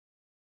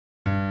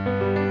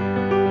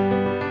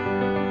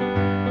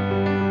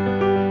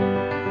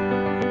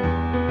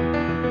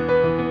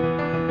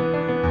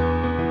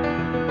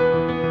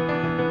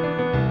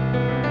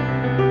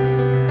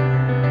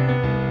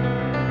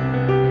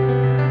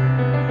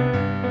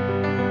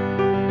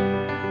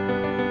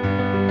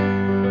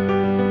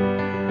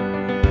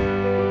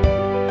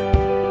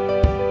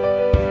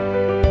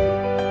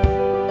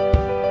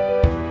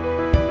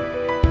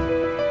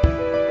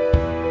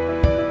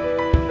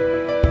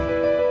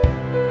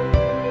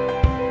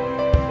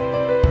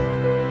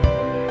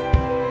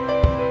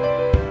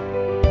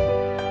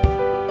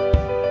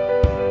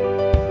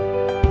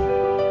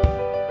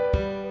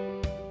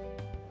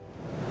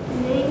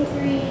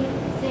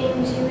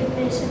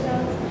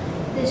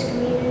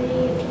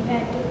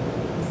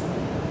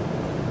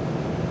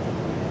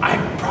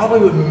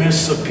probably would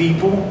miss the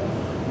people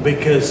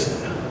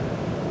because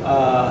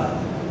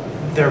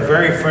they're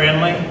very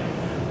friendly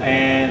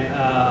and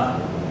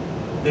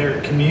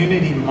they're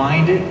community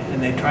minded and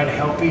they try to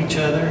help each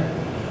other.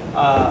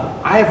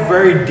 I have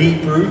very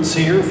deep roots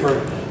here.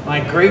 For my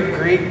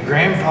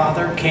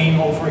great-great-grandfather came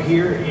over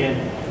here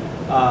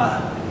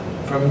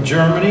from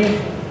Germany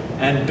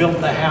and built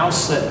the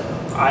house that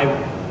I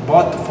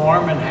bought, the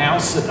farm and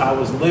house that I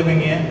was living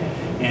in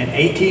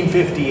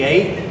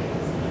 1858.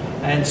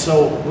 And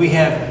so we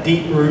have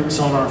deep roots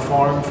on our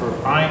farm.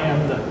 I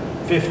am the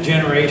 5th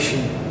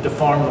generation to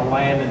farm the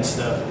land and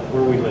stuff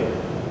where we live.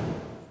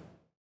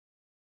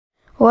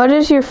 What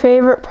is your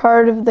favorite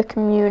part of the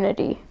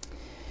community?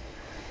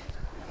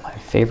 My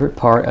favorite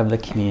part of the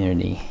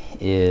community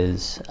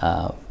is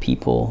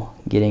people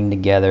getting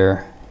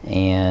together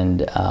and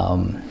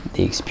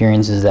the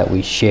experiences that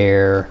we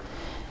share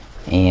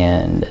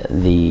and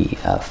the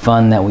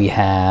fun that we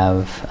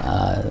have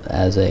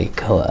as a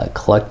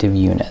collective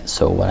unit.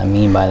 So what I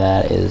mean by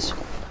that is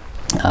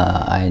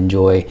I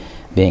enjoy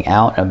being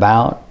out and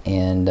about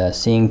and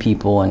seeing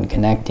people and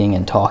connecting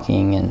and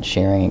talking and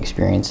sharing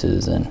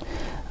experiences, and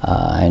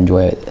I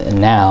enjoy it. And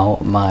now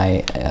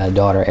my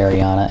daughter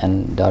Ariana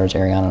and daughters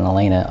Ariana and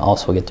Elena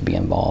also get to be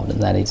involved,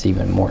 and that is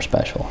even more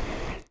special.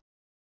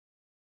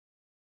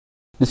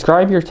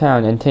 Describe your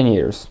town in 10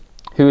 years.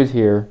 Who is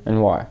here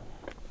and why?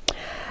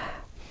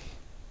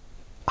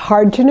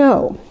 Hard to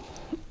know.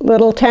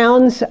 Little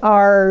towns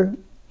are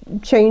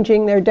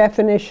changing their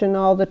definition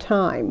all the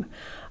time.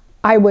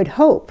 I would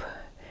hope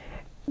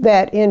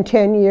that in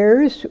 10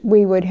 years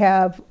we would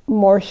have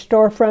more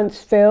storefronts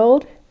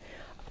filled,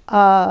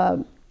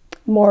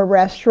 more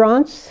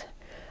restaurants,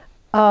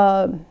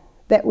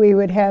 that we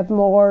would have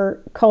more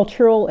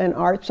cultural and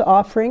arts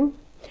offering.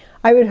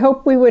 I would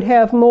hope we would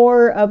have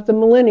more of the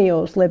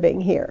millennials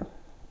living here.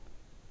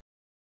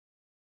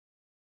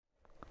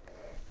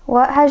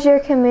 What has your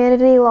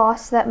community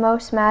lost that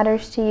most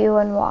matters to you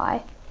and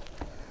why?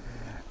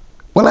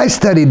 Well, I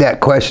studied that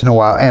question a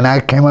while and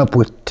I came up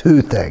with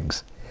 2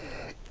 things.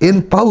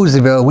 In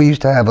Poseyville, we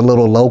used to have a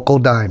little local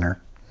diner.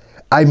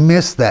 I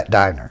miss that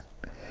diner.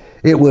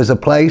 It was a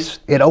place,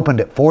 it opened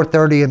at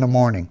 4:30 in the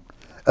morning.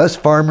 Us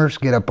farmers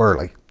get up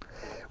early.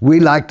 We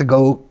like to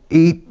go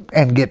eat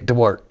and get to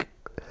work.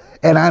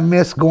 And I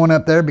miss going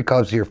up there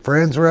because your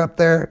friends were up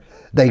there.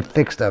 They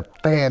fixed a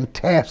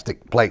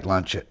fantastic plate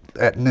lunch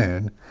at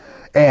noon.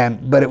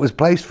 But it was a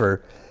place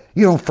for,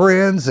 you know,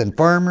 friends and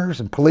farmers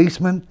and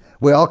policemen.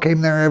 We all came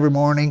there every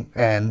morning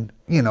and,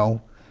 you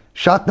know,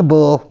 shot the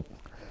bull,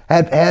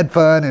 had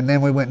fun, and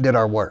then we went and did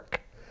our work.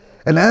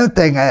 Another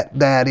thing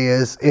that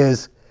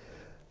is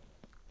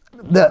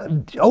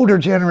the older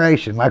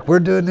generation, like we're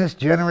doing this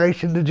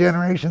generation to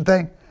generation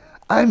thing.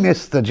 I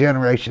miss the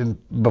generation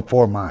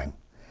before mine.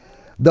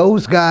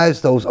 Those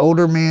guys, those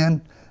older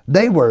men,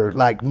 they were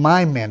like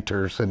my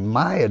mentors and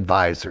my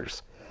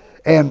advisors.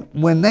 And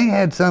when they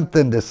had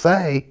something to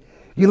say,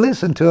 you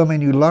listen to them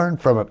and you learn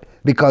from it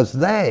because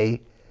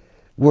they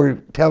were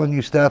telling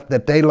you stuff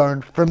that they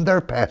learned from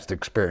their past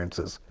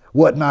experiences,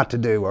 what not to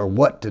do or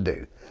what to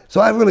do.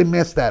 So I really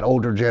miss that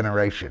older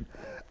generation.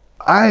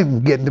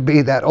 I'm getting to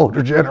be that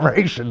older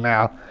generation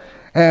now,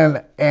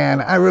 and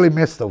I really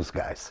miss those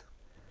guys.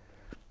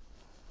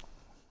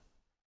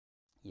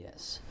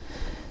 Yes.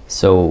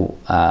 So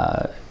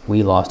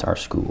we lost our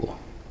school,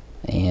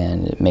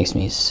 and it makes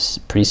me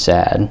pretty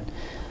sad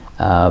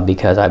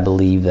because I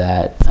believe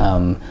that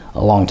a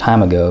long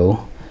time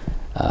ago,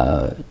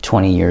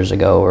 20 years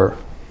ago, or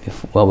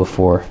well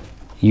before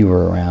you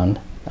were around,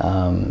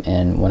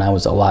 and when I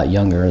was a lot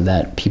younger,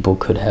 that people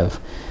could have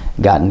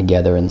gotten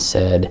together and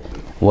said,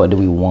 what do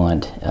we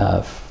want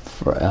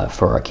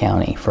for our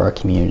county, for our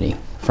community,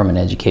 from an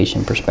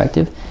education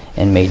perspective,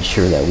 and made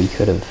sure that we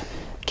could have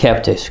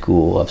kept a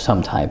school of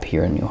some type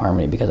here in New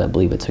Harmony, because I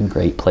believe it's a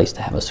great place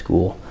to have a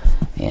school.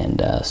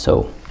 And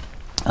so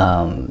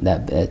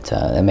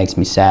that makes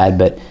me sad,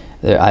 but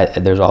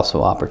there's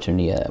also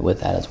opportunity with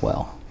that as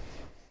well.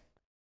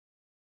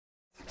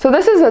 So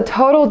this is a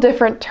total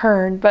different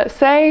turn, but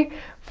say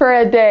for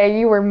a day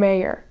you were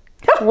mayor.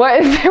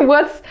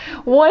 What's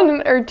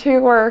 1 or 2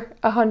 or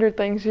 100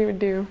 things you would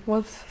do?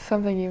 What's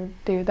something you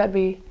would do? That'd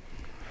be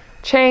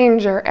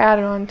change or add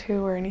on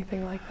to or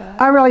anything like that.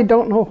 I really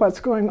don't know what's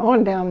going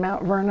on down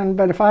Mount Vernon,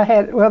 but if I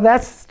had, well,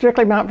 that's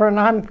strictly Mount Vernon.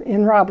 I'm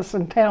in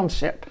Robertson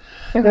Township.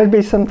 Okay. There'd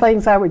be some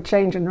things I would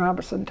change in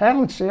Robertson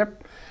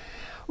Township.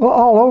 Well,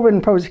 all over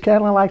in Posey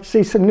County, I like to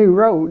see some new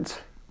roads.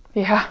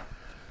 Yeah.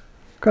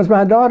 Because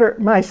my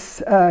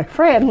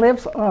friend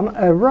lives on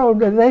a road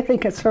that they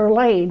think it's her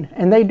lane,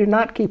 and they do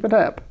not keep it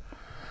up.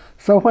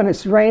 So when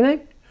it's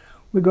raining,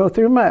 we go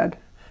through mud.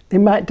 They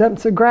might dump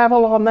some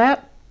gravel on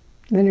that,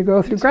 and then you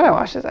go through gravel. It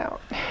washes out.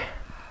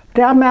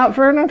 Down Mount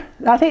Vernon,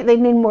 I think they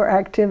need more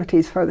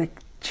activities for the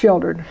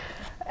children.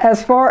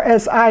 As far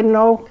as I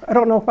know, I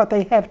don't know what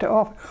they have to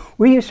offer.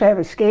 We used to have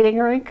a skating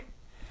rink.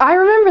 I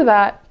remember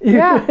that.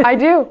 Yeah, I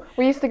do.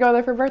 We used to go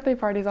there for birthday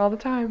parties all the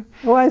time.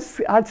 Well,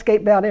 I'd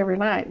skate out every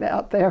night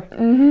out there.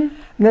 And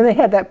then they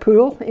had that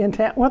pool in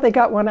town. Well, they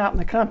got one out in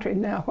the country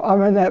now. I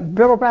mean, that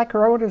Biddleback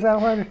Road, is that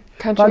what?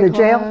 Country by the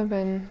jail? Club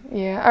and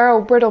yeah.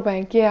 Oh,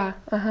 Brittlebank. Yeah.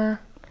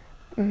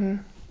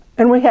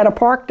 And we had a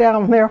park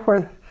down there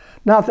where,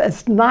 not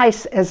as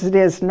nice as it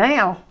is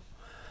now.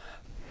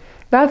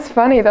 That's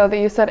funny though that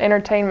you said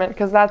entertainment,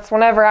 because that's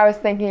whenever I was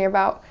thinking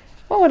about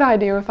what would I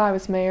do if I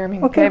was mayor. I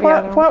mean, Okay, maybe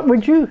I don't. what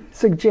would you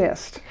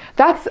suggest?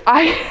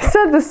 I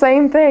said the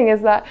same thing,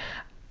 is that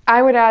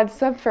I would add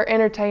sub for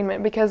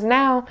entertainment, because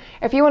now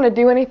if you want to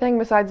do anything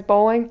besides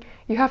bowling,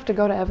 you have to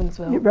go to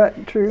Evansville.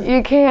 Right, true.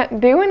 You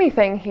can't do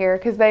anything here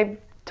because they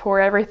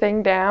tore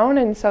everything down,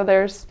 and so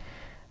there's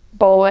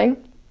bowling.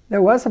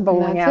 There was a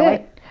bowling That's alley.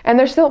 it. And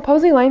there's still,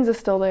 Posey Lanes is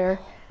still there.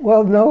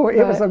 Well, no,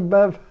 it was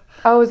above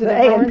Oh, is it the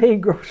at Warren? A&P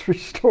grocery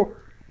store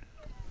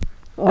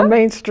on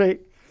Main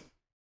Street.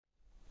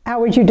 How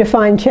would you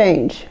define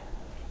change?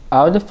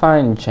 I would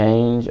define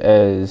change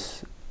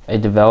as a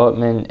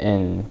development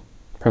in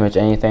pretty much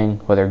anything,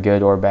 whether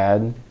good or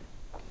bad.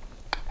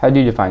 How do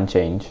you define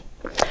change?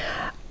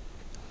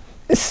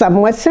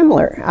 Somewhat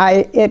similar.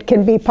 It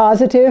can be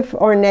positive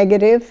or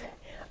negative,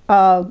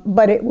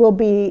 but it will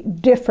be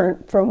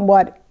different from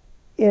what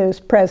is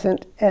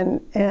present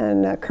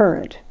and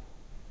current.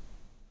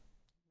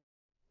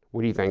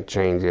 What do you think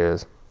change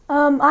is?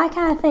 I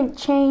kind of think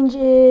change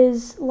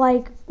is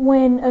like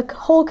when a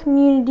whole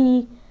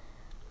community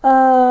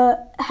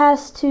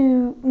has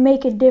to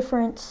make a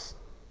difference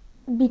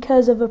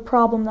because of a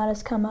problem that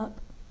has come up.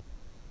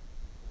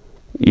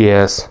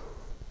 Yes.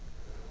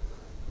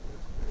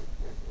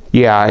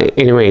 Yeah,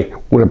 anyway,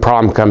 when a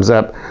problem comes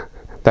up,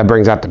 that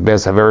brings out the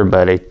best of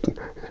everybody,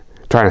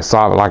 trying to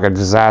solve it like a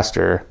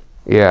disaster.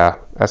 Yeah,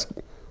 that's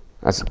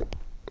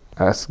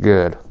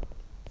good.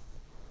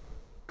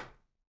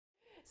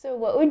 So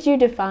what would you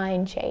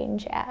define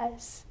change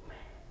as?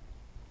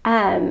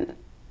 I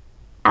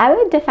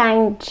would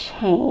define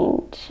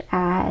change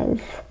as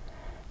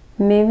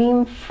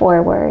moving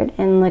forward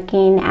and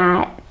looking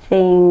at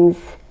things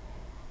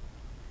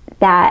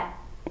that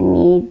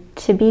need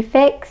to be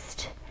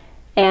fixed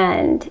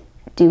and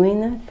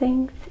doing those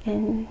things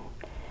and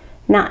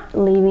not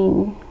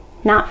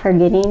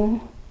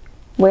forgetting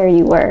where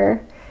you were,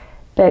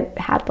 but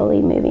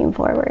happily moving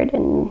forward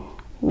and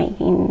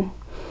making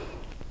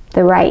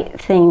the right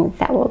things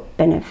that will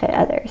benefit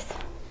others.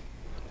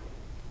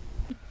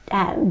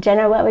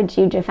 Jenna, what would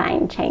you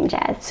define change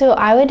as? So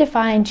I would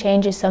define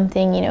change as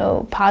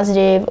something,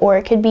 positive, or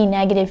it could be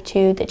negative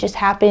too, that just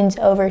happens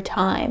over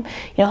time.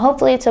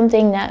 Hopefully it's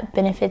something that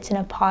benefits in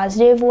a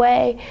positive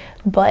way,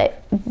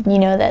 but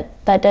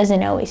that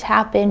doesn't always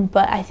happen.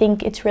 But I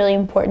think it's really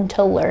important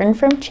to learn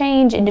from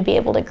change and to be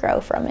able to grow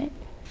from it.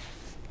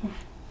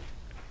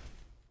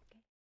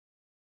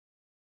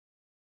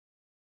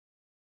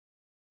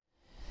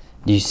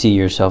 Do you see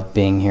yourself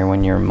being here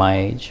when you're my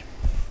age?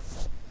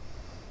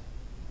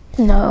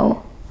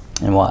 No,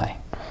 And why?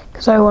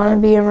 because I want to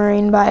be a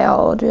marine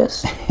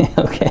biologist.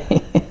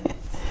 Okay.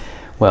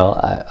 Well,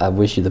 I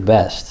wish you the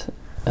best,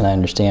 and I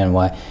understand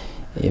why,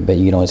 but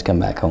you can always come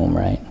back home,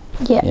 right?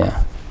 Yeah.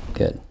 Yeah,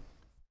 good.